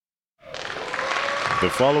The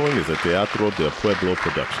following is a Teatro del Pueblo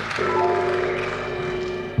production.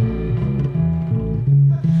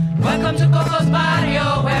 Welcome to Coco's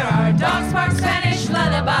Barrio, where our dogs bark Spanish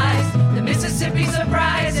lullabies. The Mississippi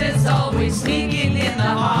surprise is always sneaking in the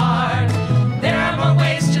heart. There are more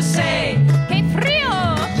ways to say, "Que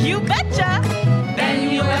frío!" You betcha! Than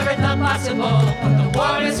you ever thought possible. But the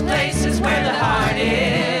warmest place is where the heart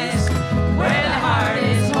is. Where the heart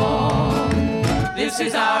is home. This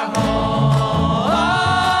is our home.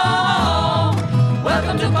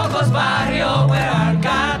 Welcome to Coco's Barrio, where our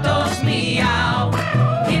gatos meow.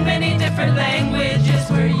 In many different languages,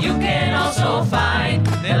 where you can also find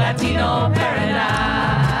the Latino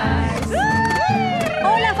paradise.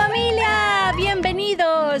 Hola familia!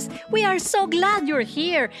 Bienvenidos! We are so glad you're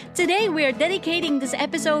here. Today we are dedicating this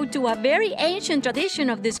episode to a very ancient tradition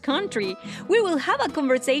of this country. We will have a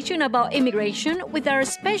conversation about immigration with our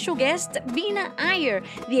special guest, Vina Iyer,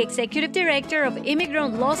 the Executive Director of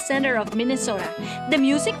Immigrant Law Center of Minnesota. The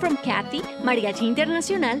music from Kathy, Mariachi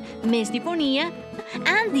Internacional, Mestifonía,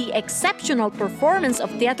 and the exceptional performance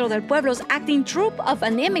of Teatro del Pueblo's acting troupe of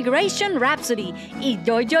An Immigration Rhapsody. Y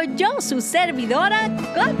yo, su servidora,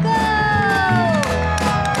 Coco!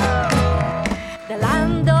 The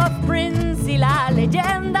Land of Prince y la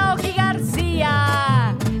leyenda Oji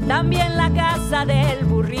García. También la casa del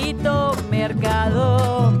burrito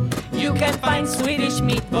mercado. You can find Swedish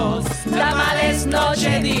meatballs, tamales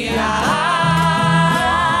noche día.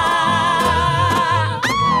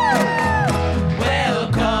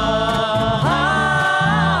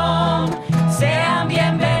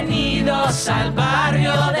 Al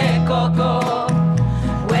barrio de Coco,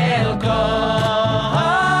 welcome.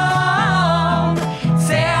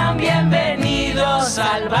 Sean bienvenidos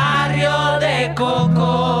al barrio de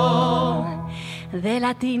Coco, The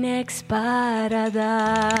Latinx Paradise.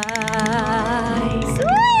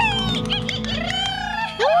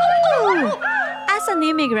 As an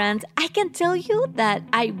immigrant, I can tell you that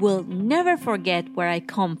I will never forget where I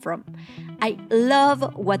come from. I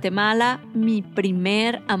love Guatemala, mi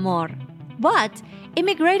primer amor. But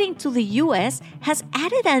immigrating to the U.S. has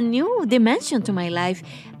added a new dimension to my life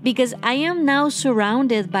because I am now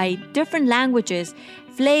surrounded by different languages,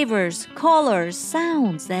 flavors, colors,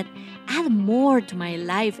 sounds that add more to my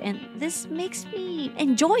life, and this makes me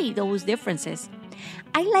enjoy those differences.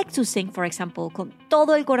 I like to sing, for example, con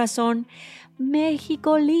todo el corazón,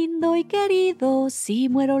 México lindo y querido, si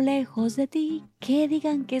muero lejos de ti, que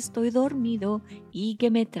digan que estoy dormido y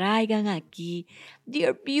que me traigan aquí.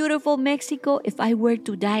 Dear beautiful Mexico, if I were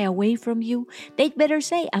to die away from you, they'd better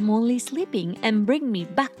say I'm only sleeping and bring me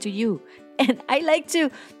back to you. And I like to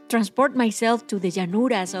transport myself to the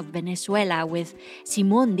llanuras of Venezuela with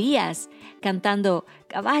Simón Díaz cantando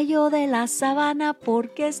Caballo de la Sabana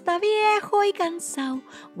porque está viejo y cansado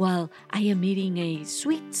while I am eating a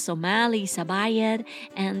sweet Somali sabayad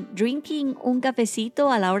and drinking un cafecito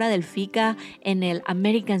a la hora del fika en el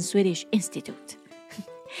American Swedish Institute.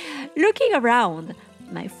 Looking around,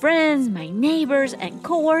 my friends, my neighbors, and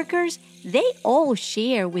coworkers, they all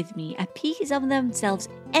share with me a piece of themselves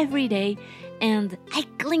every day, and I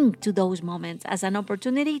cling to those moments as an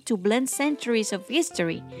opportunity to blend centuries of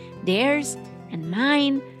history, theirs and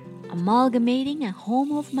mine, amalgamating a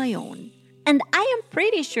home of my own. And I am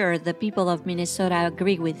pretty sure the people of Minnesota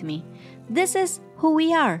agree with me. This is who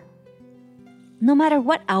we are, no matter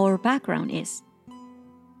what our background is.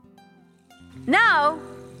 Now,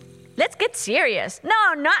 let's get serious.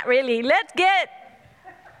 No, not really. Let's get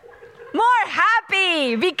more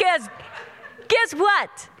happy because guess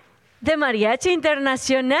what? The Mariachi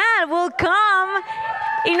Internacional will come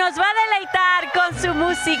y nos va a deleitar con su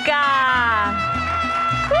música.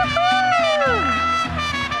 ¡Woohoo!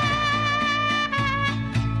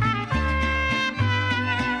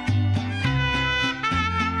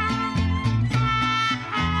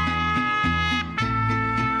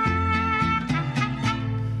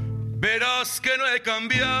 Verás que no he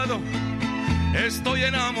cambiado, estoy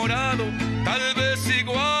enamorado, tal vez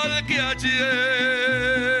igual que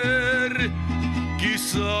ayer.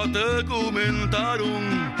 Quizá te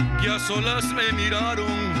comentaron que a solas me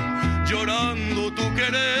miraron, llorando tu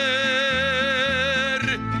querer.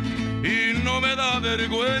 Y no me da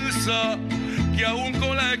vergüenza que aún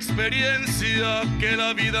con la experiencia que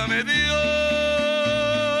la vida me dio,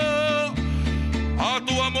 a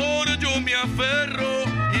tu amor yo me aferro.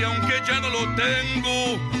 Y aunque ya no lo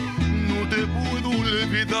tengo, no te puedo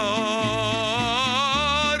olvidar.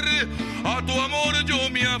 A tu amor yo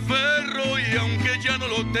me aferro y aunque ya no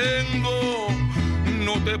lo tengo,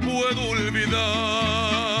 no te puedo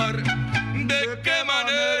olvidar. ¿De qué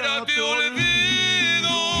manera te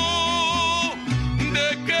olvido?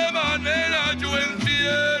 ¿De qué manera yo entiendo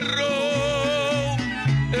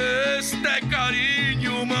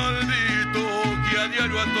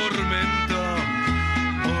atormenta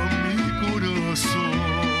a mi corazón.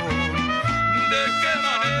 ¿De qué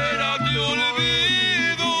manera te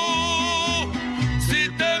olvido si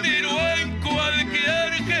te miro en cualquier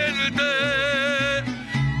gente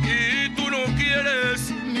y tú no quieres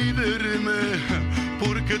ni verme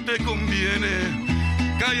porque te conviene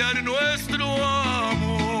callar nuestro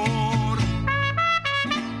amor?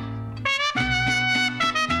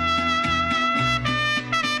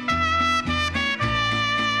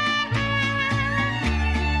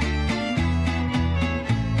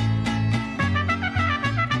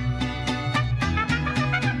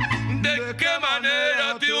 ¿De qué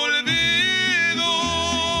manera te olvido?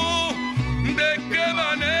 ¿De qué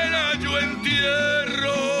manera yo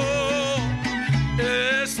entierro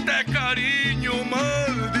este cariño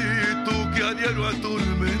maldito que a diario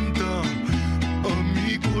atormenta a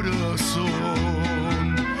mi corazón?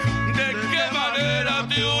 ¿De qué manera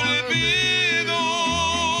te olvido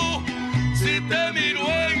si te miro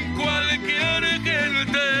en cualquier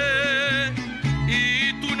gente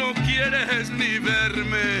y tú no quieres ni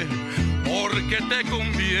verme porque te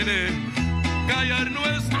conviene callar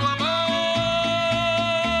nuestro amor?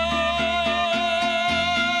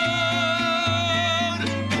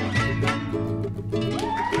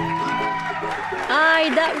 Ay,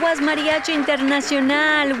 that was Mariachi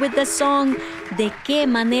Internacional with the song De Qué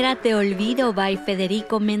Manera Te Olvido by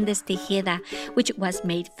Federico Méndez Tejeda, which was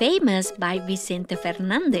made famous by Vicente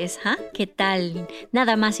Fernández, huh? ¿Qué tal?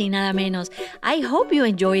 Nada más y nada menos. I hope you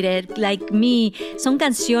enjoyed it, like me. Son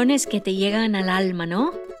canciones que te llegan al alma,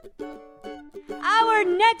 ¿no? Our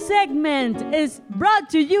next segment is brought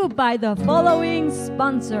to you by the following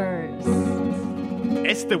sponsors.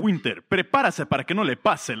 Este winter, prepárase para que no le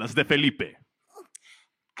pase las de Felipe.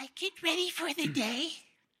 I get ready for the day.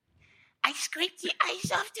 I scrape the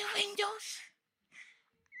ice off the windows.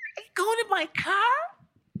 I go to my car.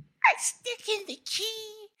 I stick in the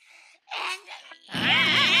key. And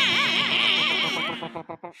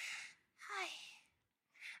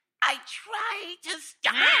I try to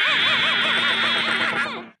stop.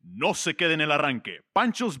 No se quede en el arranque.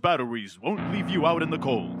 Pancho's Batteries won't leave you out in the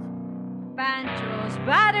cold. Pancho's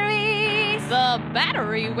Batteries. The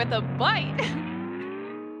battery with a bite.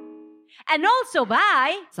 And also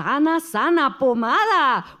by Sana Sana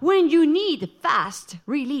Pomada when you need fast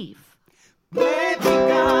relief. Me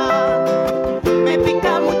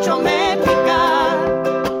pica mucho, me pica.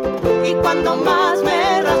 Y cuando más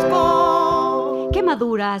me raspó.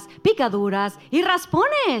 Quemaduras, picaduras y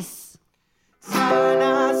raspones.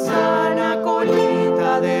 Sana, sana,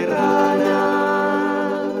 colita de rana.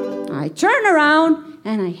 I turned around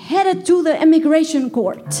and I headed to the immigration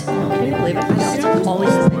court.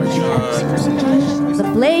 The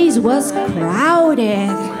place was crowded.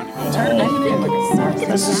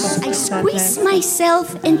 I squeezed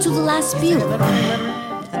myself into the last pew.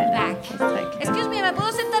 Back. Excuse me, ¿me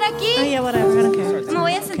puedo sentar aquí? Oh, yeah, whatever. I don't care. Me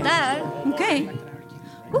voy a sentar. Okay.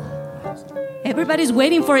 Everybody's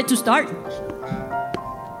waiting for it to start.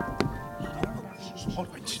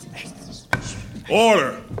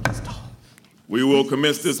 Order. We will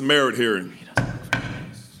commence this merit hearing.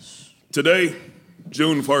 Today,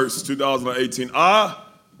 June 1st, 2018, I,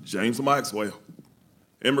 James Maxwell,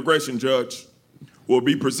 immigration judge, will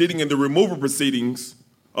be proceeding in the removal proceedings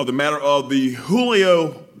of the matter of the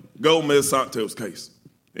Julio Gomez Santos case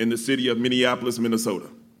in the city of Minneapolis, Minnesota.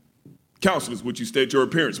 Counselors, would you state your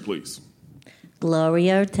appearance, please?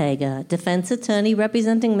 Gloria Ortega, defense attorney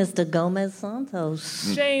representing Mr. Gomez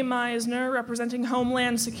Santos. Jay Meisner, representing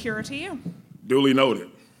Homeland Security. Duly noted.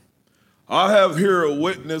 I have here a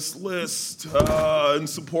witness list in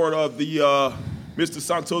support of the Mr.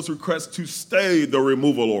 Santos' request to stay the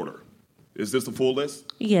removal order. Is this the full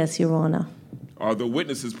list? Yes, Your Honor. Are the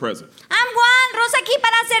witnesses present? I'm Juan, Rosa aquí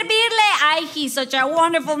para servirle. Ay, he's such a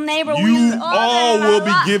wonderful neighbor. You all will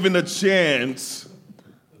be given a chance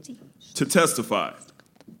to testify.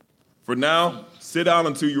 For now, sit down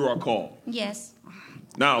until you are called. Yes.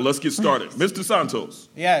 Now, let's get started. Mr. Santos.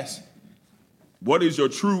 Yes. What is your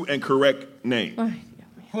true and correct name?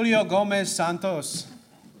 Julio Gomez Santos.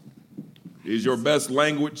 Is your best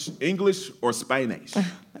language English or Spanish?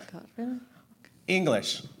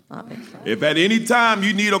 English. If at any time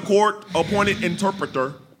you need a court-appointed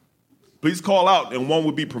interpreter, please call out and one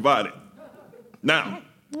will be provided. Now,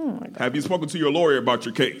 have you spoken to your lawyer about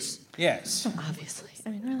your case? Yes. Obviously.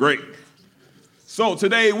 Great. So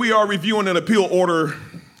today we are reviewing an appeal order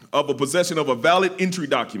of a possession of a valid entry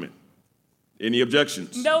document. Any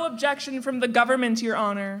objections? No objection from the government, Your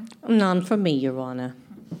Honor. None from me, Your Honor.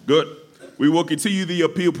 Good. We will continue the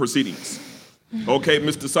appeal proceedings. Okay,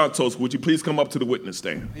 Mr. Santos, would you please come up to the witness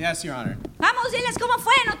stand? Yes, Your Honor. Vamos, diles cómo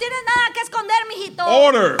fue. No tienes nada que esconder, mijito.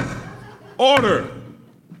 Order! Order!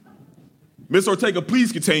 Miss Ortega,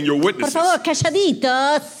 please contain your Por witnesses. favor,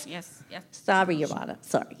 calladitos. Yes, yes. Sorry, Your Honor.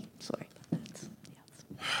 Sorry.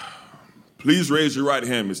 Please raise your right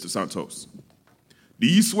hand, Mr. Santos. Do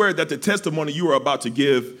you swear that the testimony you are about to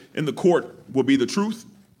give in the court will be the truth,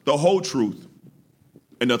 the whole truth,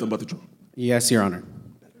 and nothing but the truth? Yes, Your Honor.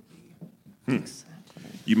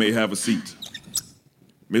 You may have a seat.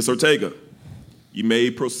 Ms. Ortega, you may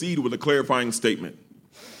proceed with a clarifying statement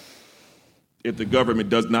if the government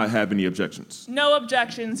does not have any objections. No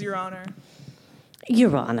objections, Your Honor.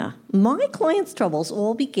 Your Honor, my client's troubles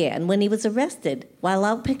all began when he was arrested while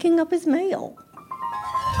out picking up his mail.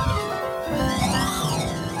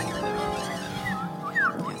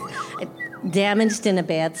 Damaged in a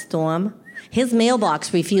bad storm, his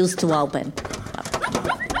mailbox refused to open.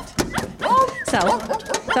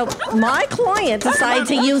 So my client decided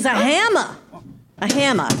to use a hammer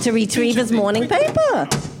to retrieve his morning paper.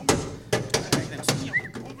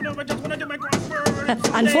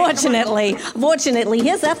 Unfortunately,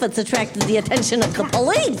 his efforts attracted the attention of the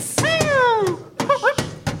police.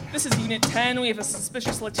 This is Unit 10. We have a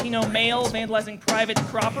suspicious Latino male vandalizing private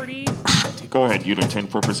property. Go ahead, Unit 10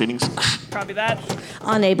 for proceedings. Copy that.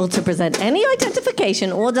 Unable to present any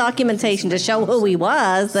identification or documentation to show who he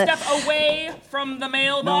was. Step away from the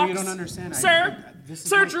mailbox. No, you don't understand. Sir,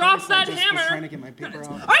 sir, drop that hammer. Trying to get my paper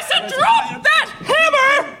out. I said drop that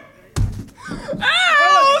hammer!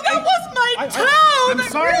 Ow! That was my toe!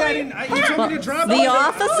 I'm sorry, I didn't. You told me to drop it. The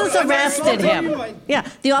officers arrested him. Yeah,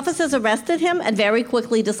 the officers arrested him and very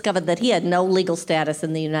quickly discovered that he had no legal status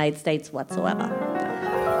in the United States whatsoever.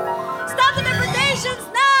 Stop the deportations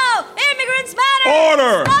now! Immigrants matter!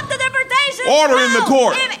 Order! Stop the deportations Order now! in the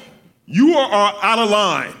court! You are out of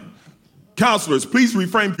line. Counselors, please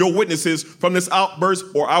refrain your witnesses from this outburst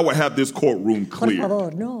or I will have this courtroom cleared.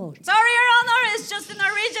 No. Sorry, Your Honor. It's just an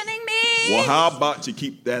originating me. Well, how about you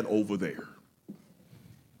keep that over there?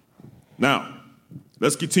 Now,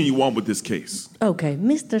 let's continue on with this case. Okay,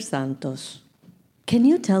 Mr. Santos, can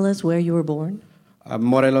you tell us where you were born?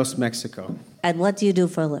 Morelos, Mexico. And what do you do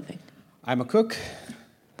for a living? I'm a cook.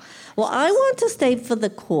 Well, I want to state for the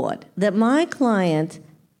court that my client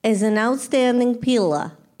is an outstanding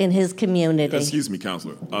peeler in his community. Excuse me,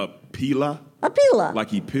 counselor. Pila? A peeler. Like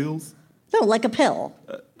he pills? No, like a pill.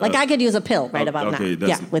 Like I could use a pill right about okay, now.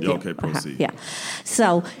 that's, with you. okay, proceed. Yeah.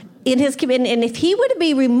 So, in his community, and if he were to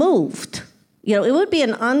be removed, it would be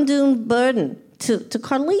an undue burden to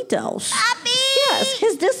Carlitos. Papi! Yes,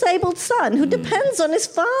 his disabled son, who depends on his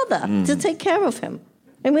father to take care of him.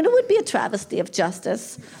 I mean, it would be a travesty of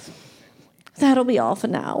justice. That'll be all for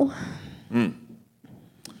now.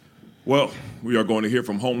 Well, we are going to hear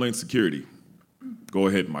from Homeland Security. Go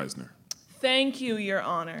ahead, Meisner. Thank you, Your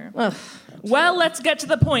Honor. Ugh. Well, let's get to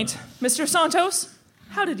the point. Mr. Santos,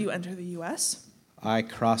 how did you enter the U.S.? I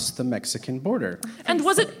crossed the Mexican border. And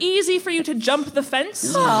was it easy for you to jump the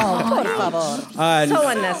fence? Oh, por favor. So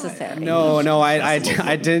unnecessary. No, I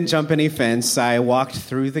didn't jump any fence. I walked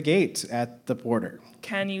through the gate at the border.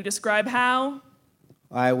 Can you describe how?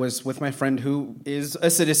 I was with my friend who is a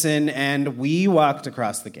citizen, and we walked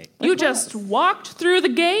across the gate. You just walked through the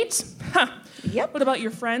gate? Huh. Yep. What about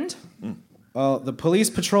your friend? Well, the police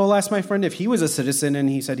patrol asked my friend if he was a citizen, and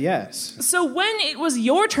he said yes. So when it was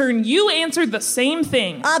your turn, you answered the same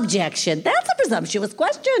thing. Objection. That's a presumptuous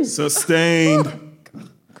question. Sustained.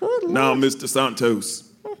 Good Lord. Now, Mr.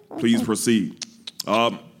 Santos, please proceed.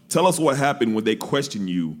 Tell us what happened when they questioned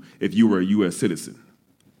you if you were a U.S. citizen.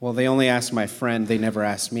 Well, they only asked my friend. They never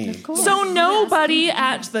asked me. So nobody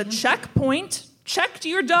at the checkpoint checked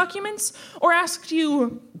your documents or asked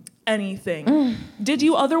you anything. Did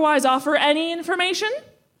you otherwise offer any information?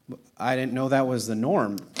 I didn't know that was the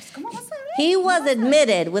norm. He was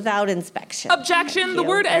admitted without inspection. Objection. The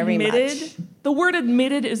word admitted. The word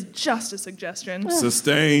admitted is just a suggestion.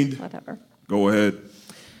 Sustained. Whatever. Go ahead.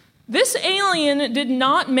 This alien did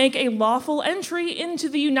not make a lawful entry into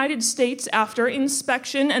the United States after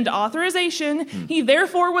inspection and authorization. He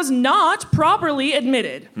therefore was not properly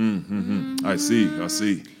admitted. I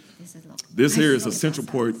see. This here is a central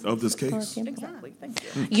point of this case. Exactly. Thank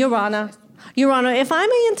you. Your Honor, if I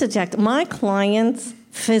may interject, my client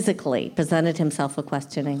physically presented himself for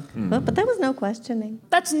questioning, but there was no questioning.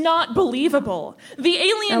 That's not believable. The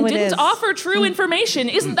alien Oh, it didn't is. offer true information.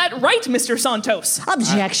 Isn't that right, Mr. Santos?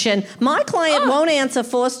 Objection. My client won't answer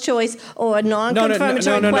forced choice or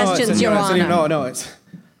non-confirmatory questions, Your Honor. No,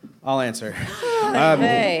 I'll answer.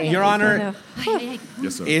 Hey. Your Honor,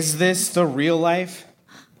 Yes, sir. is this the real life,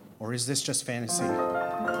 or is this just fantasy?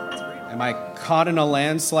 Am I caught in a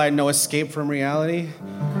landslide, no escape from reality?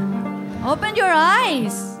 Open your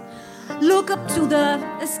eyes. Look up to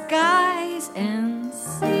the skies and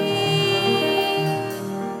see.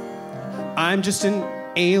 I'm just an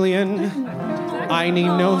alien. I need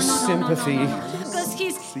no sympathy. Because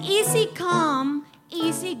he's easy come,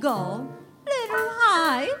 easy go, little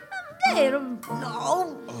high, little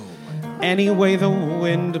low. Any way the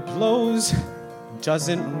wind blows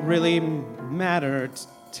doesn't really matter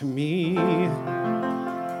to me.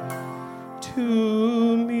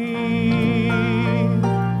 To me.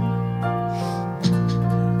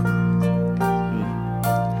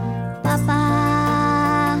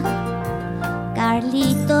 Papa,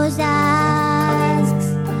 Carlitos asks,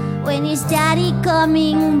 when is Daddy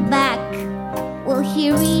coming back? Will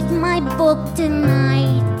he read my book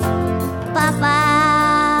tonight?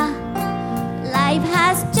 Papa, life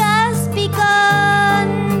has just begun.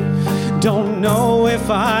 Don't know if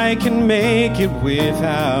I can make it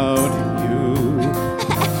without you.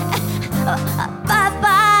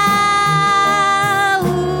 Papa,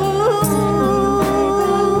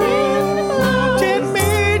 didn't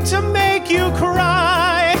mean to make you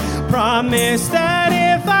cry. Promise that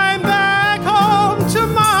if I'm back home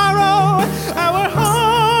tomorrow, our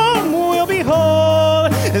home will be whole.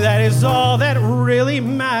 That is all that really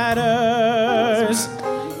matters.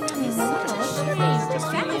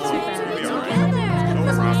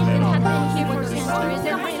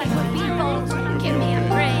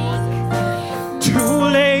 Too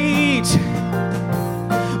late,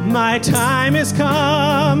 my time has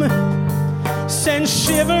come. Sends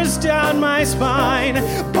shivers down my spine,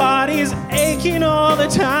 body's aching all the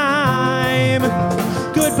time.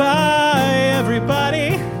 Goodbye,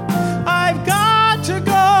 everybody. I've got to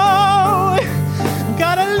go.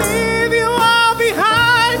 Gotta leave you all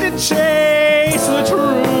behind and chase the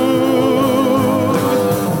truth.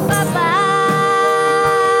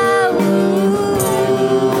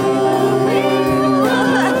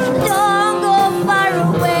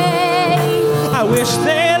 I wish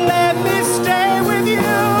they'd let me stay with you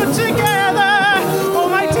together, oh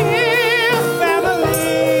my dear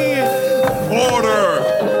family.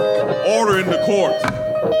 Order in the court.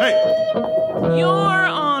 Hey. Your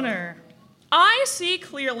Honor, I see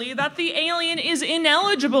clearly that the alien is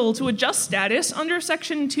ineligible to adjust status under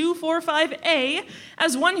Section 245A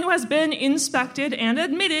as one who has been inspected and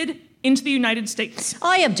admitted into the United States.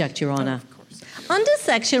 I object, Your Honor. Under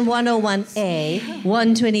Section 101A,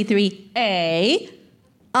 123A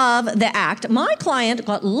of the Act, my client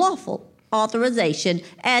got lawful authorization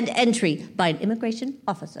and entry by an immigration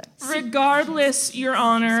officer. Regardless, Your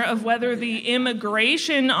Honor, of whether the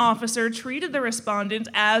immigration officer treated the respondent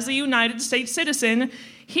as a United States citizen,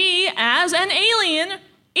 he, as an alien,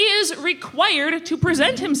 is required to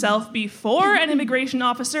present himself before an immigration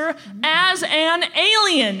officer as an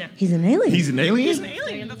alien. He's an alien. He's an alien? He's an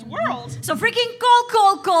alien in this world. So freaking go!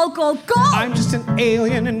 I'm just an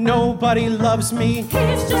alien and nobody loves me.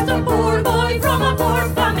 He's just a poor boy from a poor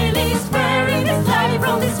family, sparing his life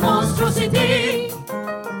from this monstrosity.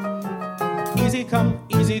 Easy come,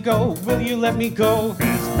 easy go. Will you let me go?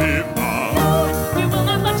 Peace be on. We will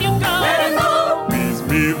not let you go. Let him go. Peace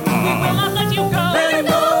be We will on. not let you go. Let him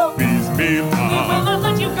go. Peace be We will on. not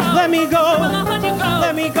let you go. Let me go. We will not let you go.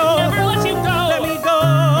 Let me go. Never let you go. Let me go.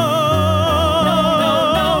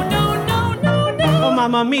 No. Oh,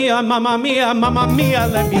 mamma mia, mamma mia, mamma mia,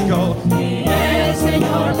 let me go. El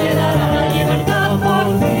Señor te dará la libertad por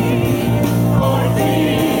fin, por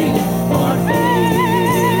fin, por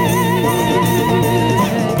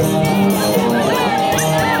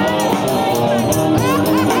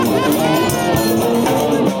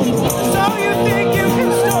So you think you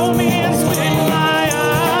can stole me and spit in my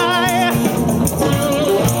eye?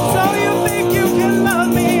 So you think you can love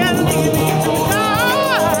me and leave me to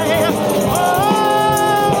die?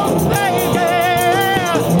 Oh, baby,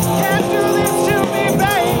 can't do this to me,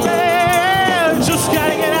 baby. Just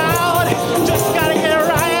gotta get out, just gotta get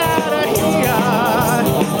right out of here.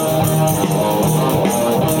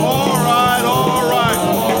 All right.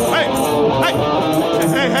 Hey.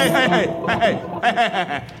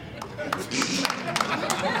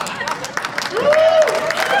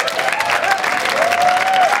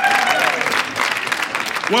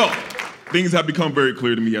 Well, things have become very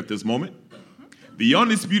clear to me at this moment. The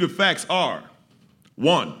undisputed facts are,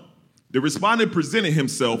 1, the respondent presented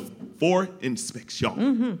himself for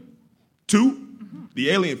inspection. 2, the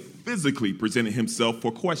alien physically presented himself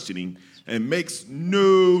for questioning and makes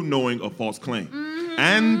no knowing of false claim.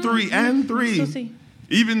 And 3,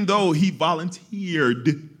 even though he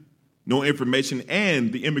volunteered no information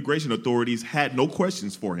and the immigration authorities had no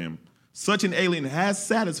questions for him, such an alien has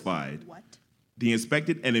satisfied the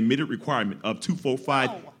inspected and admitted requirement of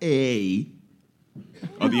 245A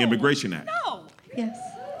of the Immigration Act. No. Yes.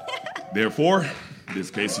 Therefore,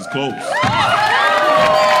 this case is closed.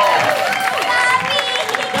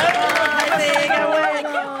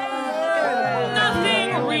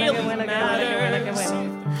 Nothing really matters.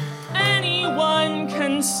 Anyone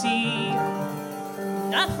can see.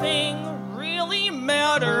 Nothing really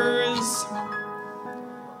matters.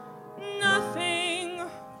 Nothing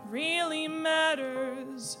really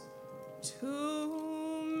matters to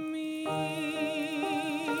me.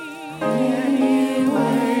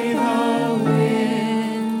 Anyway, the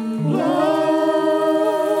wind blows.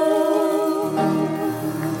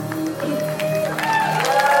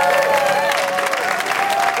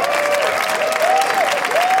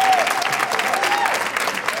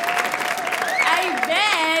 I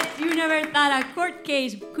bet you never thought a court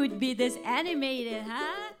case could be this animated,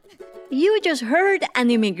 huh? You just heard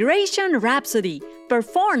an immigration rhapsody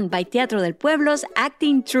performed by Teatro del Pueblo's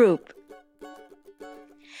acting troupe.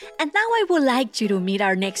 And now I would like you to meet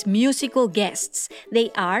our next musical guests.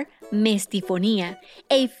 They are Mestifonía,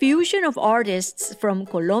 a fusion of artists from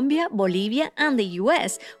Colombia, Bolivia, and the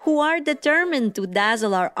US who are determined to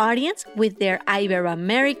dazzle our audience with their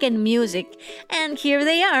Ibero-American music. And here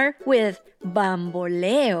they are with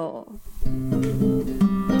Bamboleo.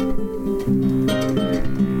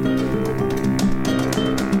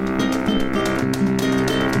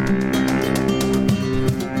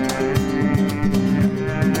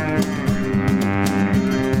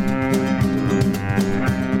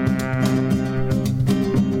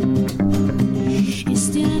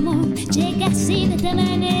 Este amor llega así de esta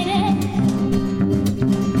manera,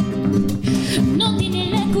 no tiene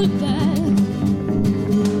la culpa.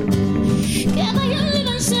 Caballo en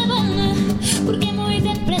la sabana, porque muy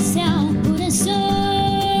depresa, por eso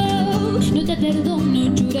no te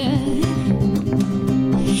perdono llorar.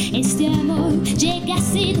 Este amor llega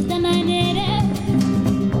así de esta manera,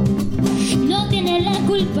 no tiene la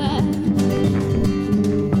culpa.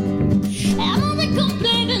 Amor me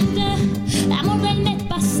complementa, amor del mes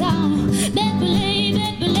pasado. Bebele,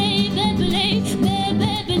 bebele, bebele,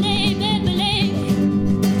 bebele, bebele.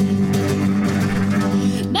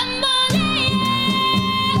 Bambolea,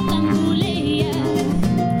 bambolea,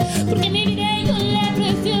 porque mi vida yo la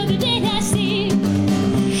prefiero vivir así.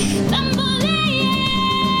 Bambolea,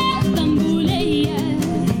 bambolea,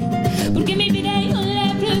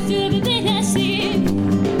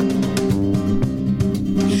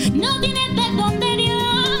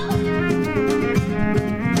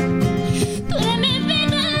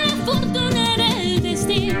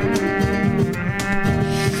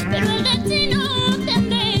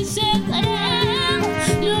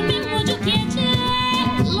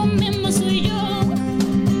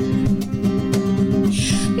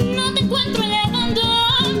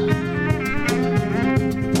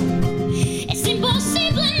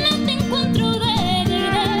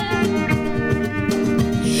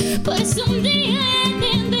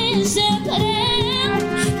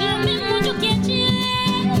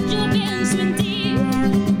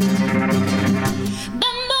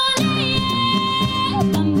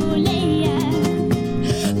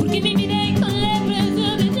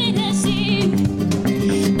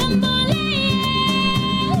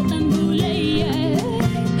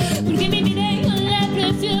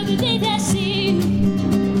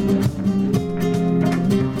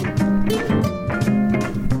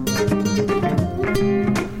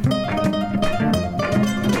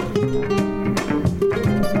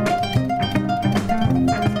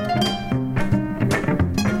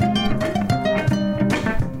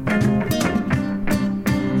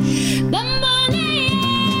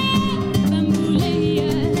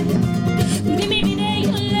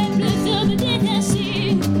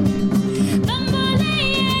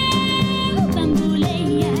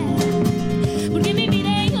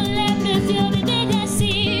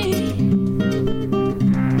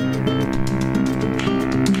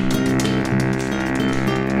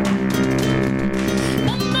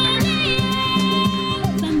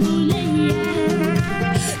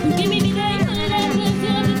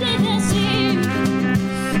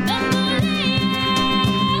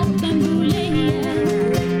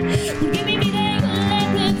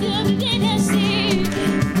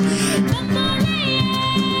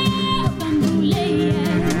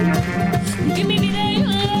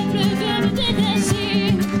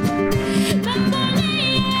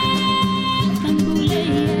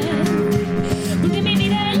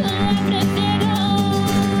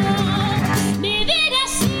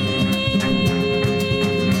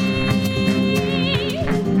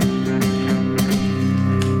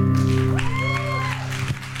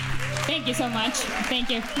 you so much. Thank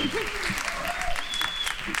you.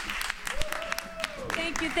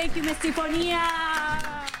 Thank you, Ms. Tifonia.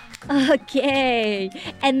 Okay,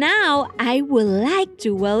 and now I would like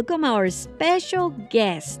to welcome our special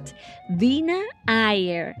guest, Vina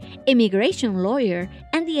Iyer, immigration lawyer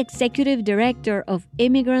and the executive director of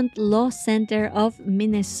Immigrant Law Center of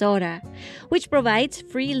Minnesota, which provides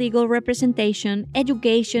free legal representation,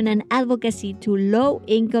 education, and advocacy to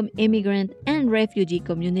low-income immigrant and refugee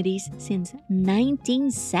communities since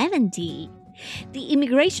 1970. The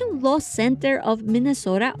Immigration Law Center of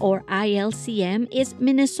Minnesota, or ILCM, is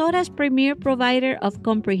Minnesota's premier provider of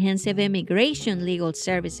comprehensive immigration legal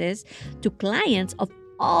services to clients of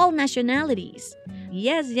all nationalities.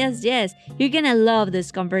 Yes. You're gonna love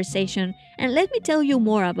this conversation. And let me tell you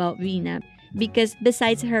more about Vina, because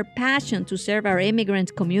besides her passion to serve our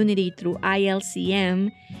immigrant community through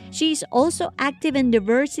ILCM, she's also active in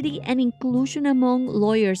diversity and inclusion among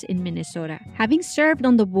lawyers in Minnesota, having served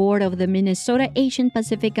on the board of the Minnesota Asian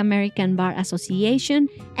Pacific American Bar Association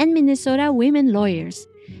and Minnesota Women Lawyers.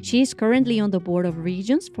 She is currently on the board of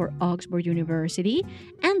Regents for Augsburg University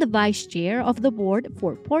and the vice chair of the board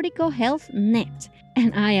for Portico Health Net.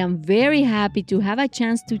 And I am very happy to have a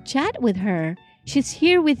chance to chat with her. She's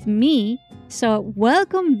here with me, so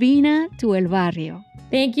welcome Vina to El Barrio.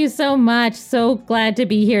 Thank you so much. So glad to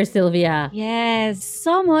be here, Sylvia. Yes,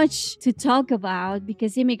 so much to talk about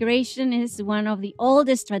because immigration is one of the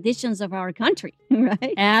oldest traditions of our country,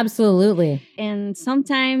 right? Absolutely. And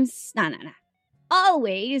sometimes,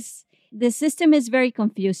 always, the system is very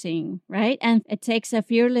confusing, right? And it takes a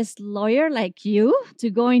fearless lawyer like you to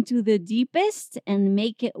go into the deepest and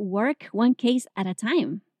make it work one case at a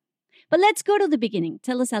time. But let's go to the beginning.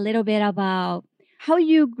 Tell us a little bit about how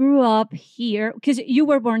you grew up here, because you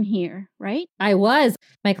were born here, right? I was.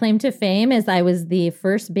 My claim to fame is I was the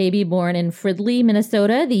first baby born in Fridley,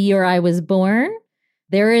 Minnesota, the year I was born.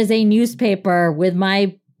 There is a newspaper with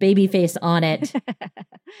my baby face on it.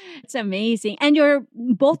 It's amazing. And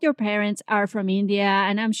both your parents are from India,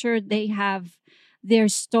 and I'm sure they have their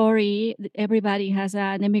story. Everybody has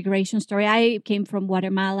an immigration story. I came from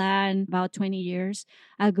Guatemala and about 20 years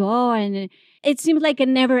ago, and it seems like a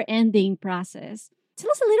never-ending process.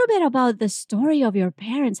 Tell us a little bit about the story of your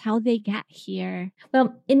parents, how they got here.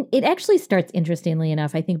 Well, it actually starts, interestingly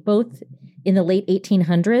enough, I think both in the late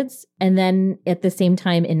 1800s and then at the same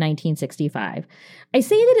time in 1965. I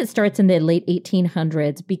say that it starts in the late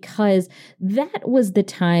 1800s because that was the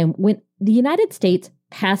time when the United States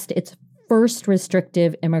passed its first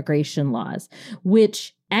restrictive immigration laws,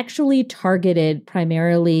 which actually targeted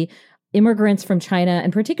primarily immigrants from China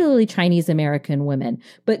and particularly Chinese American women,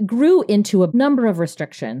 but grew into a number of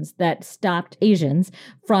restrictions that stopped Asians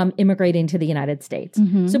from immigrating to the United States.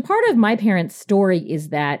 Mm-hmm. So part of my parents' story is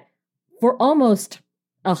that for almost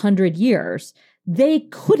 100 years, they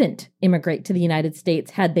couldn't immigrate to the United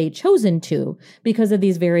States had they chosen to because of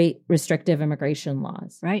these very restrictive immigration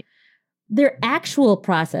laws. Right. Their actual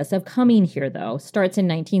process of coming here, though, starts in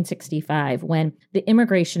 1965 when the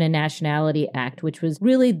Immigration and Nationality Act, which was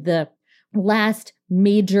really the last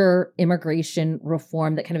major immigration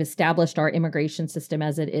reform that kind of established our immigration system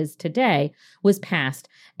as it is today, was passed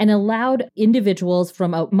and allowed individuals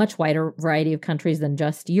from a much wider variety of countries than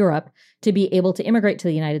just Europe to be able to immigrate to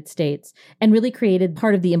the United States and really created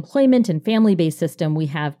part of the employment and family-based system we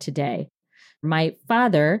have today. My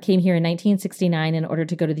father came here in 1969 in order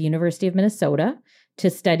to go to the University of Minnesota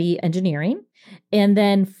to study engineering. And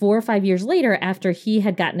then 4 or 5 years later, after he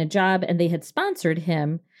had gotten a job and they had sponsored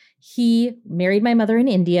him, he married my mother in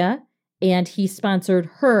India and he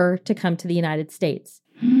sponsored her to come to the United States.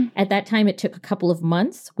 At that time, it took a couple of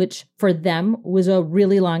months, which for them was a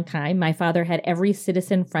really long time. My father had every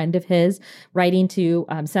citizen friend of his writing to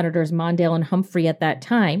Senators Mondale and Humphrey at that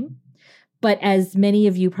time. But as many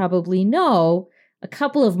of you probably know, a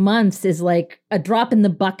couple of months is like a drop in the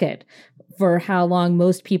bucket for how long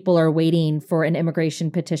most people are waiting for an immigration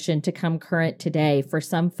petition to come current today. For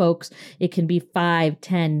some folks, it can be 5,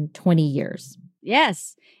 10, 20 years.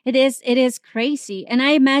 Yes, it is. It is crazy. And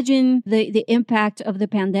I imagine the impact of the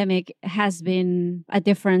pandemic has been a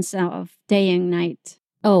difference of day and night.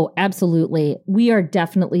 Oh, absolutely. We are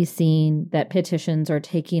definitely seeing that petitions are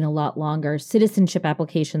taking a lot longer. Citizenship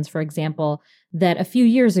applications, for example, that a few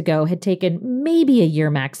years ago had taken maybe a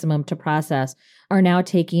year maximum to process, are now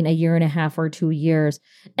taking 1.5 years or 2 years.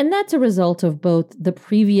 And that's a result of both the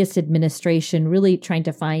previous administration really trying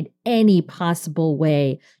to find any possible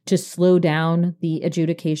way to slow down the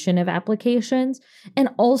adjudication of applications, and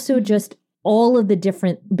also just all of the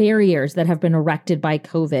different barriers that have been erected by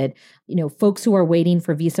COVID. You know, folks who are waiting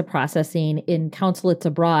for visa processing in consulates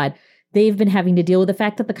abroad, They've been having to deal with the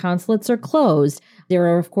fact that the consulates are closed. There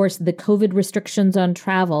are, of course, the COVID restrictions on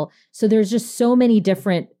travel. So there's just so many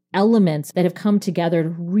different elements that have come together to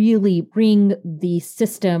really bring the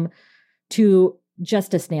system to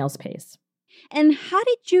just a snail's pace. And how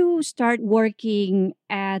did you start working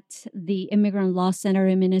at the Immigrant Law Center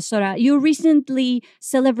in Minnesota? You recently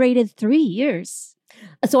celebrated 3 years.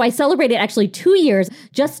 So I celebrated actually 2 years,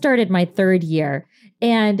 just started my third year.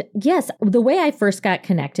 And yes, the way I first got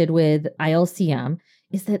connected with ILCM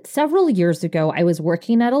is that several years ago, I was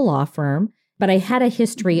working at a law firm, but I had a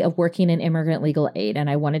history of working in immigrant legal aid, and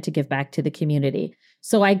I wanted to give back to the community.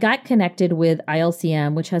 So I got connected with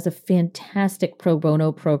ILCM, which has a fantastic pro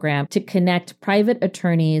bono program to connect private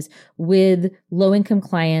attorneys with low-income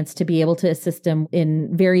clients to be able to assist them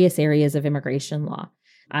in various areas of immigration law.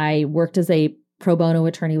 I worked as a pro bono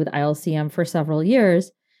attorney with ILCM for several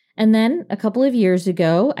years. And then a couple of years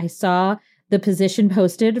ago, I saw the position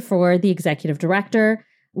posted for the executive director,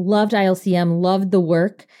 loved ILCM, loved the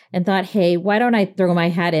work, and thought, hey, why don't I throw my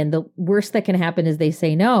hat in? The worst that can happen is they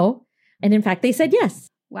say no. And in fact, they said yes.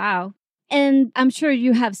 Wow. And I'm sure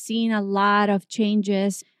you have seen a lot of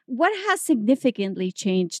changes. What has significantly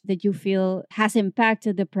changed that you feel has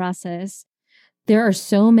impacted the process? There are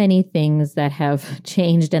so many things that have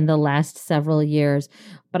changed in the last several years,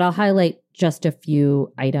 but I'll highlight just a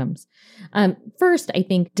few items. First, I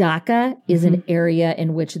think DACA is an area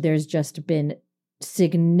in which there's just been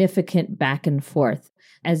significant back and forth.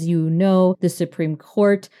 As you know, the Supreme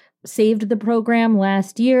Court saved the program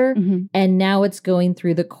last year, and now it's going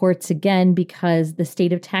through the courts again because the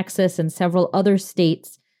state of Texas and several other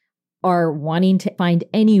states are wanting to find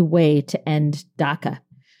any way to end DACA.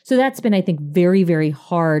 So that's been, I think, very, very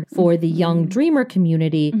hard for the young dreamer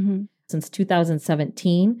community since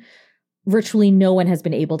 2017. Virtually no one has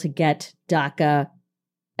been able to get DACA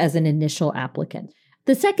as an initial applicant.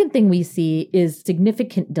 The second thing we see is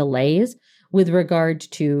significant delays with regard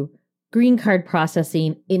to green card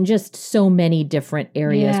processing in just so many different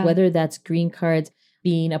areas, whether that's green cards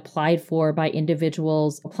being applied for by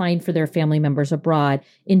individuals applying for their family members abroad,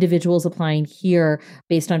 individuals applying here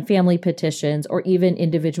based on family petitions, or even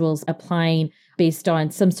individuals applying based on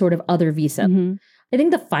some sort of other visa. I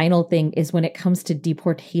think the final thing is when it comes to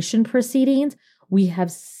deportation proceedings, we have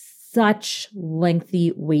such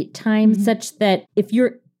lengthy wait times, such that if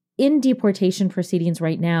you're in deportation proceedings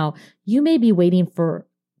right now, you may be waiting for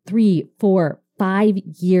 3, 4, 5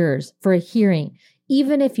 years for a hearing.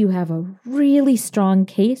 Even if you have a really strong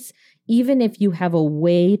case, even if you have a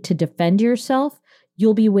way to defend yourself,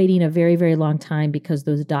 you'll be waiting a very, very long time because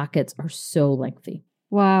those dockets are so lengthy.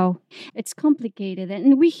 Wow, it's complicated.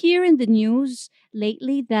 And we hear in the news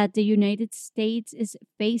lately that the United States is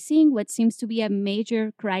facing what seems to be a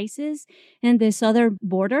major crisis in the southern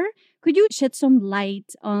border. Could you shed some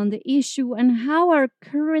light on the issue and how our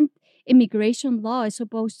current immigration law is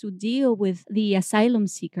supposed to deal with the asylum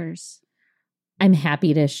seekers? I'm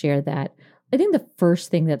happy to share that. I think the first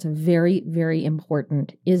thing that's very, very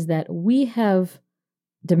important is that we have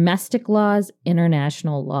domestic laws,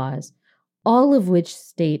 international laws, all of which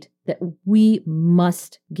state that we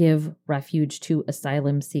must give refuge to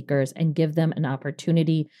asylum seekers and give them an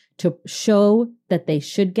opportunity to show that they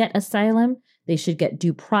should get asylum, they should get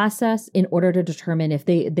due process in order to determine if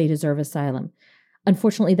they deserve asylum.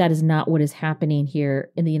 Unfortunately, that is not what is happening here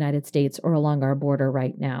in the United States or along our border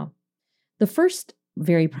right now. The first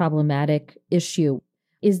very problematic issue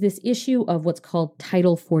is this issue of what's called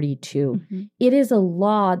Title 42. It is a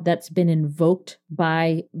law that's been invoked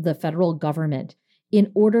by the federal government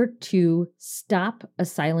in order to stop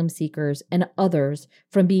asylum seekers and others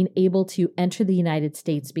from being able to enter the United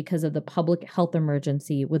States because of the public health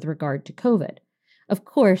emergency with regard to COVID. Of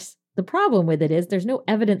course, the problem with it is there's no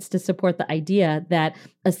evidence to support the idea that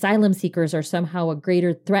asylum seekers are somehow a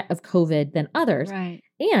greater threat of COVID than others. Right.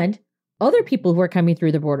 And other people who are coming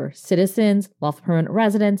through the border, citizens, lawful permanent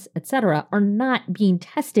residents, etc., are not being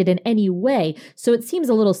tested in any way. So it seems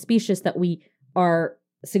a little specious that we are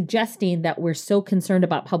suggesting that we're so concerned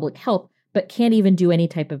about public health, but can't even do any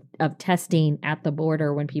type of testing at the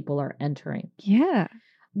border when people are entering. Yeah.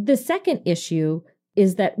 The second issue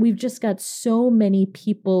is that we've just got so many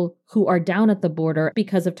people who are down at the border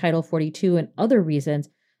because of Title 42 and other reasons.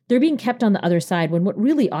 They're being kept on the other side when what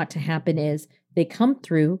really ought to happen is they come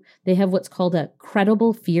through, they have what's called a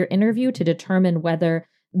credible fear interview to determine whether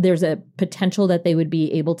there's a potential that they would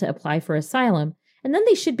be able to apply for asylum. And then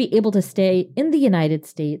they should be able to stay in the United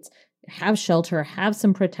States, have shelter, have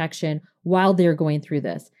some protection while they're going through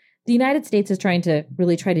this. The United States is trying to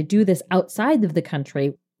do this outside of the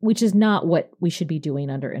country, which is not what we should be doing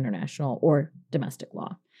under international or domestic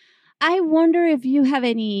law. I wonder if you have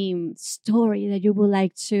any story that you would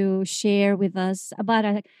like to share with us about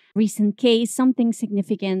a recent case, something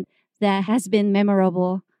significant that has been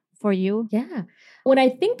memorable for you. Yeah. When I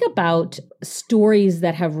think about stories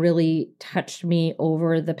that have really touched me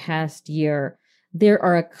over the past year, there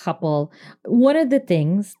are a couple. One of the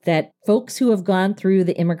things that folks who have gone through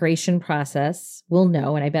the immigration process will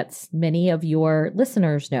know, and I bet many of your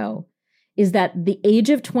listeners know, is that the age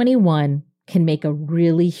of 21 can make a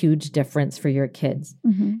really huge difference for your kids.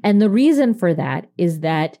 Mm-hmm. And the reason for that is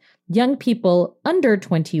that young people under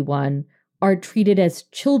 21 are treated as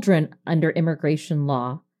children under immigration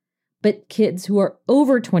law, but kids who are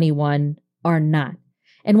over 21 are not.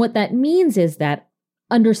 And what that means is that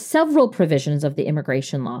under several provisions of the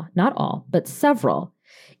immigration law, not all, but several,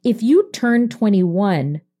 if you turn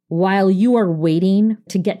 21 while you are waiting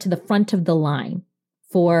to get to the front of the line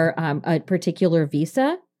for a particular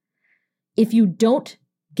visa, if you don't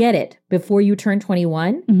get it before you turn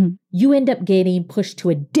 21, mm-hmm. you end up getting pushed to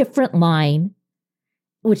a different line,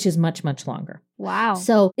 which is much, much longer. Wow.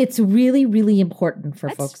 So it's really, really important for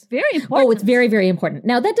folks. Very important. Oh, it's very, very important.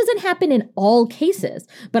 Now, that doesn't happen in all cases,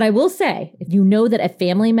 but I will say, if you know that a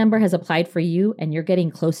family member has applied for you and you're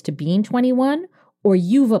getting close to being 21, or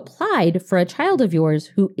you've applied for a child of yours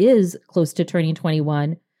who is close to turning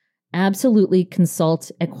 21, absolutely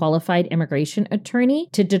consult a qualified immigration attorney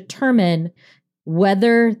to determine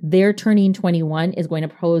whether their turning 21 is going to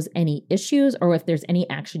pose any issues or if there's any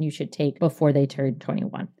action you should take before they turn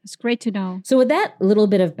 21. It's great to know. So with that little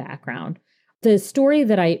bit of background, the story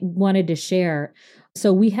that I wanted to share,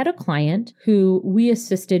 so we had a client who we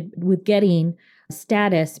assisted with getting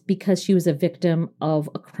status because she was a victim of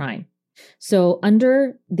a crime. So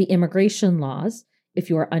under the immigration laws, if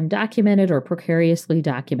you are undocumented or precariously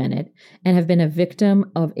documented and have been a victim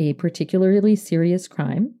of a particularly serious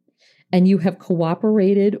crime, and you have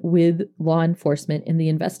cooperated with law enforcement in the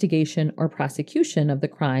investigation or prosecution of the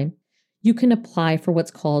crime, you can apply for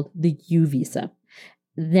what's called the U visa.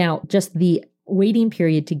 Now, just the waiting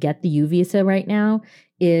period to get the U visa right now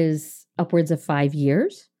is upwards of 5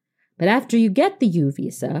 years. But after you get the U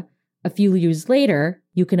visa, a few years later,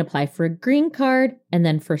 you can apply for a green card and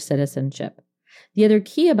then for citizenship. The other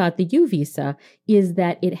key about the U visa is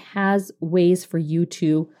that it has ways for you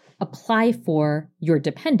to apply for your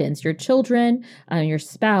dependents, your children, your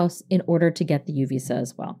spouse, in order to get the U visa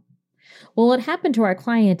as well. Well, what happened to our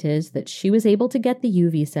client is that she was able to get the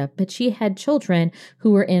U visa, but she had children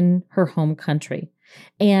who were in her home country.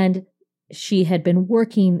 And she had been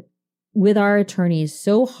working with our attorneys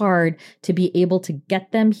so hard to be able to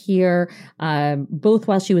get them here, both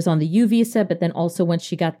while she was on the U visa, but then also when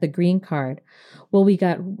she got the green card. Well, we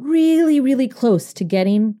got really, really close to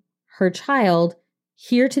getting her child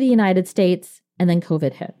here to the United States, and then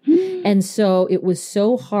COVID hit. And so it was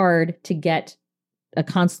so hard to get a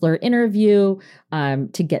consular interview,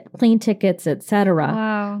 to get plane tickets, etc.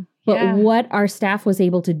 Wow. But what our staff was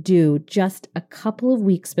able to do just a couple of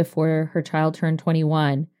weeks before her child turned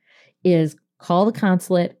 21 is call the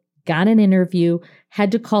consulate, got an interview,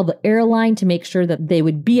 had to call the airline to make sure that they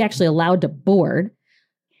would be actually allowed to board,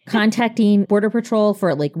 contacting Border Patrol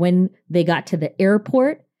for like when they got to the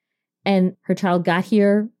airport. And her child got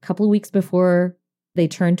here a couple of weeks before they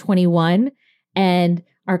turned 21. And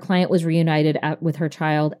our client was reunited with her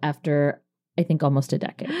child after, I think, almost a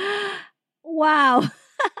decade. Wow.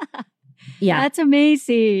 Yeah. That's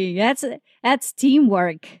amazing. That's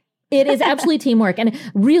teamwork. It is absolutely teamwork, and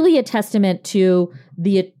really a testament to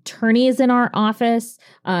the attorneys in our office.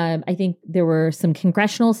 I think there were some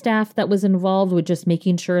congressional staff that was involved with just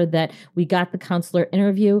making sure that we got the consular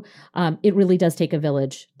interview. It really does take a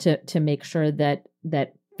village to make sure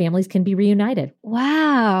that families can be reunited.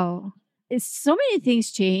 Wow. So many things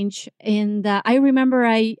change. And I remember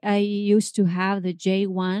I used to have the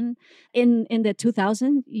J1 in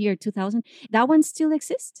the year 2000. That one still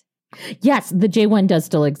exists? Yes, the J1 does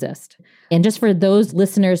still exist. And just for those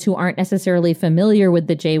listeners who aren't necessarily familiar with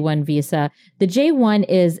the J1 visa, the J1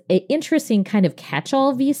 is an interesting kind of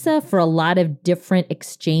catch-all visa for a lot of different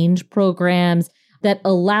exchange programs that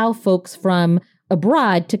allow folks from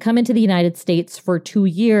abroad to come into the United States for 2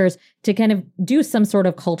 years to kind of do some sort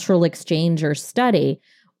of cultural exchange or study.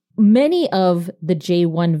 Many of the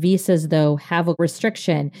J1 visas, though, have a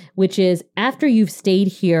restriction, which is after you've stayed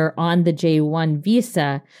here on the J1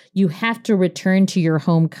 visa, you have to return to your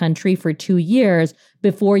home country for 2 years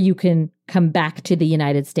before you can come back to the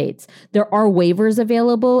United States. There are waivers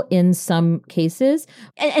available in some cases.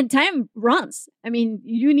 And time runs. I mean,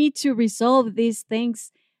 you need to resolve these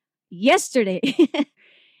things yesterday.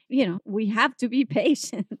 We have to be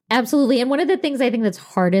patient. Absolutely. And one of the things I think that's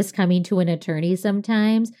hardest coming to an attorney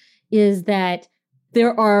sometimes is that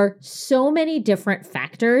there are so many different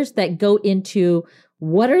factors that go into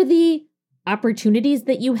what are the opportunities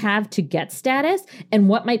that you have to get status and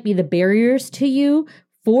what might be the barriers to you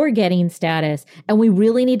for getting status. And we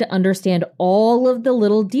really need to understand all of the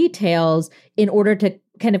little details in order to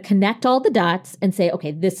kind of connect all the dots and say,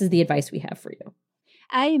 okay, this is the advice we have for you.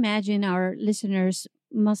 I imagine our listeners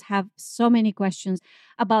must have so many questions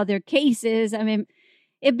about their cases. I mean,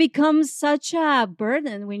 it becomes such a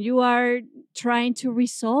burden when you are trying to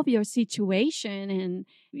resolve your situation and,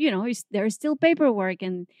 there's still paperwork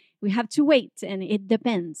and we have to wait and it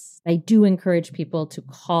depends. I do encourage people to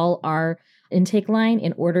call our intake line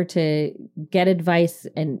in order to get advice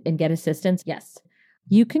and get assistance. Yes,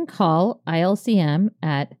 you can call ILCM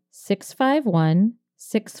at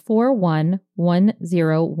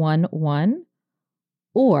 651-641-1011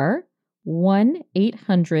 or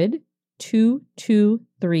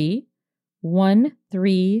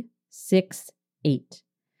 1-800-223-1368.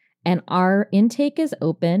 And our intake is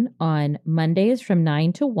open on Mondays from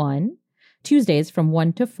 9 to 1, Tuesdays from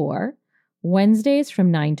 1 to 4, Wednesdays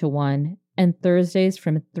from 9 to 1, and Thursdays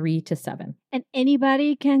from 3 to 7. And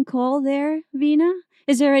anybody can call there, Vina?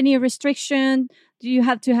 Is there any restriction? Do you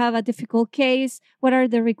have to have a difficult case? What are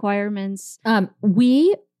the requirements?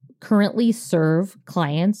 We currently serve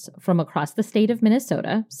clients from across the state of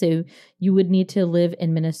Minnesota. So you would need to live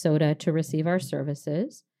in Minnesota to receive our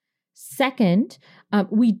services. Second,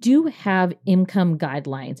 we do have income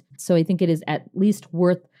guidelines. So I think it is at least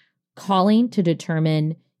worth calling to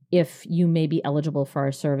determine if you may be eligible for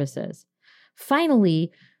our services.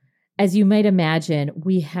 Finally, as you might imagine,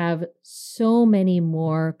 we have so many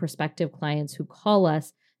more prospective clients who call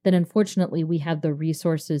us that unfortunately we have the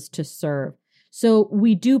resources to serve. So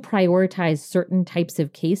we do prioritize certain types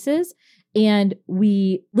of cases, and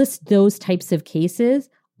we list those types of cases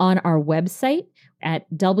on our website at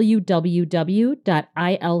www.ilcm.org.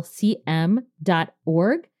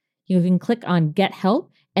 You can click on Get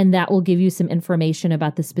Help, and that will give you some information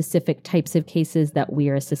about the specific types of cases that we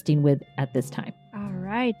are assisting with at this time. All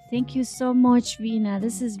right. Thank you so much, Vina.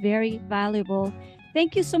 This is very valuable.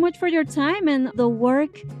 Thank you so much for your time and the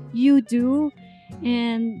work you do.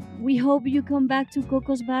 And we hope you come back to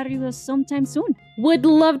Cocos Barrios sometime soon. Would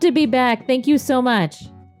love to be back. Thank you so much.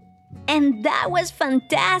 And that was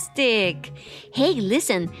fantastic! Hey,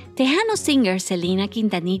 listen, Tejano singer Selena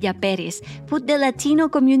Quintanilla Perez put the Latino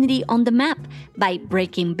community on the map by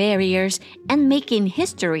breaking barriers and making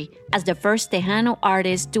history as the first Tejano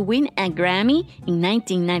artist to win a Grammy in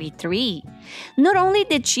 1993. Not only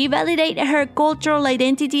did she validate her cultural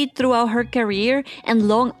identity throughout her career and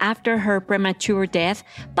long after her premature death,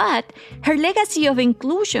 but her legacy of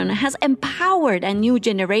inclusion has empowered a new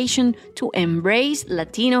generation to embrace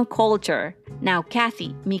Latino culture. Now,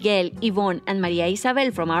 Kathy, Miguel, Yvonne, and Maria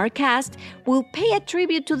Isabel from our cast will pay a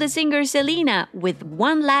tribute to the singer Selena with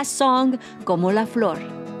one last song, Como la Flor.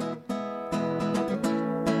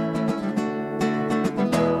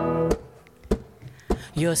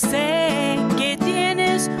 Yo sé que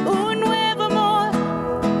tienes un nuevo amor,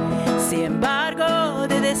 sin embargo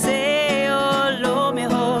te deseo lo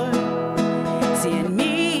mejor. Si en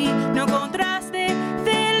mí no encontraste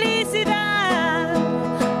felicidad,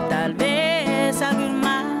 tal vez alguien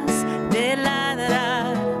más te la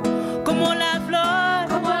dará. Como la flor,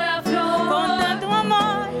 con tanto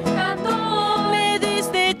amor, me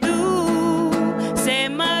diste tú, se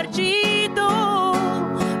marchito,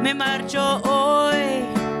 me marchó hoy.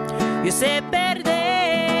 Yo sé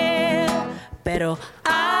perder, pero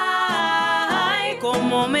ay,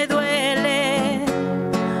 cómo me duele.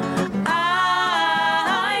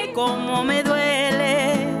 Ay, cómo me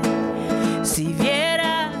duele. Si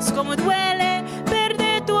vieras cómo duele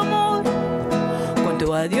perder tu amor, con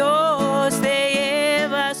tu adiós te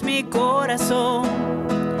llevas mi corazón.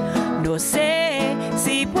 No sé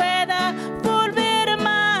si pueda volver a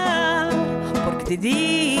amar, porque te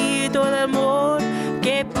di todo el amor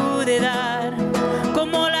que pude dar,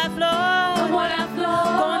 como la flor, con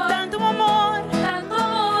tanto amor,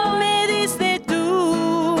 me diste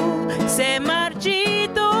tú, se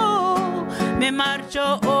marchito, me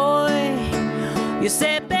marcho hoy, yo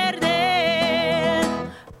sé perder,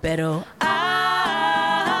 pero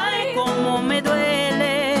ay, cómo me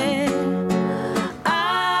duele,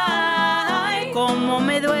 ay, cómo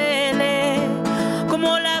me duele,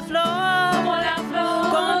 como la flor, con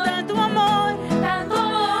tanto amor,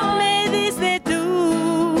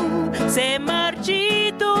 se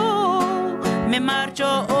marchito, me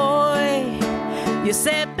marcho hoy, yo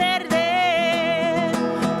sé perder,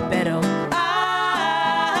 pero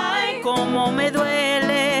ay, cómo me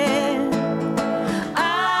duele,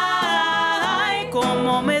 ay,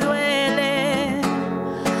 cómo me duele.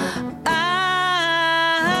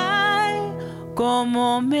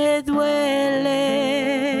 como me duele.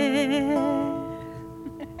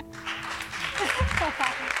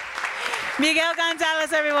 Miguel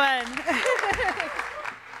Gonzalez, everyone.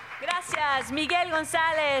 Gracias, Miguel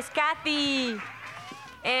Gonzalez, Kathy,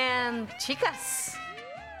 and chicas.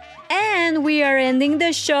 And we are ending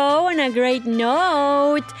the show on a great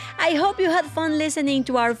note. I hope you had fun listening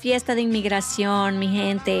to our Fiesta de Inmigración, mi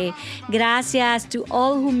gente. Gracias to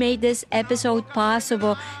all who made this episode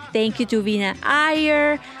possible. Thank you to Vina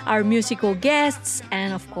Iyer, our musical guests,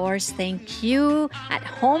 and of course, thank you at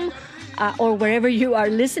home or wherever you are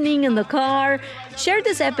listening in the car. Share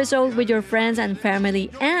this episode with your friends and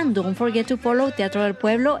family, and don't forget to follow Teatro del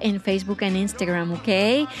Pueblo in Facebook and Instagram,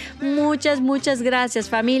 okay? Muchas gracias,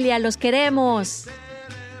 familia. Los queremos.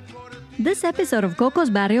 This episode of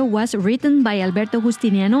Coco's Barrio was written by Alberto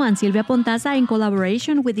Justiniano and Silvia Pontaza in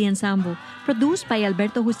collaboration with the ensemble. Produced by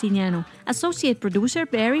Alberto Justiniano. Associate producer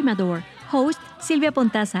Barry Mador. Host Silvia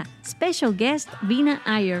Pontaza. Special guest Vina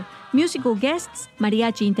Iyer. Musical guests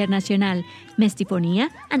Mariachi Internacional, Mestifonía,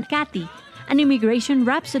 and Kathy. An Immigration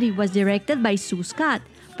Rhapsody was directed by Sue Scott.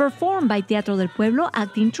 Performed by Teatro del Pueblo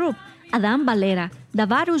Acting Troupe. Adam Valera,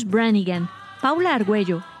 Davarus Brannigan, Paula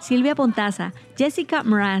Argüello, Silvia Pontaza, Jessica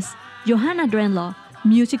Mraz, Johanna Drenlaw.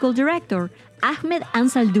 Musical Director Ahmed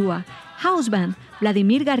Ansaldúa. House Band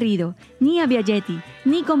Vladimir Garrido, Nia Biagietti,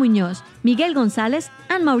 Nico Muñoz, Miguel Gonzalez,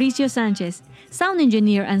 and Mauricio Sanchez. Sound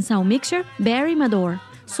Engineer and Sound Mixer Barry Mador.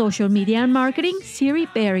 Social Media and Marketing Siri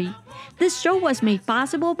Perry. This show was made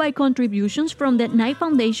possible by contributions from the Knight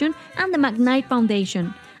Foundation and the McKnight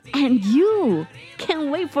Foundation. And you! Can't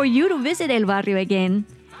wait for you to visit El Barrio again.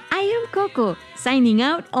 I am Coco, signing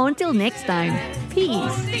out until next time.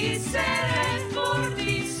 Peace.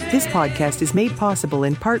 This podcast is made possible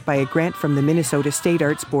in part by a grant from the Minnesota State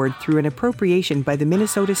Arts Board through an appropriation by the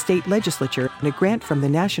Minnesota State Legislature and a grant from the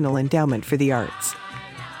National Endowment for the Arts.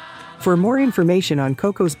 For more information on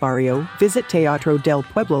Coco's Barrio, visit Teatro del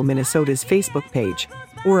Pueblo Minnesota's Facebook page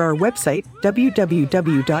or our website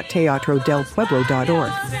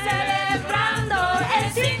www.teatrodelpueblo.org. Celebrando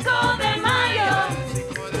el 5 de mayo.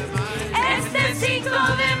 Este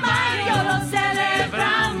 5 de mayo lo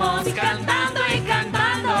celebramos cantando.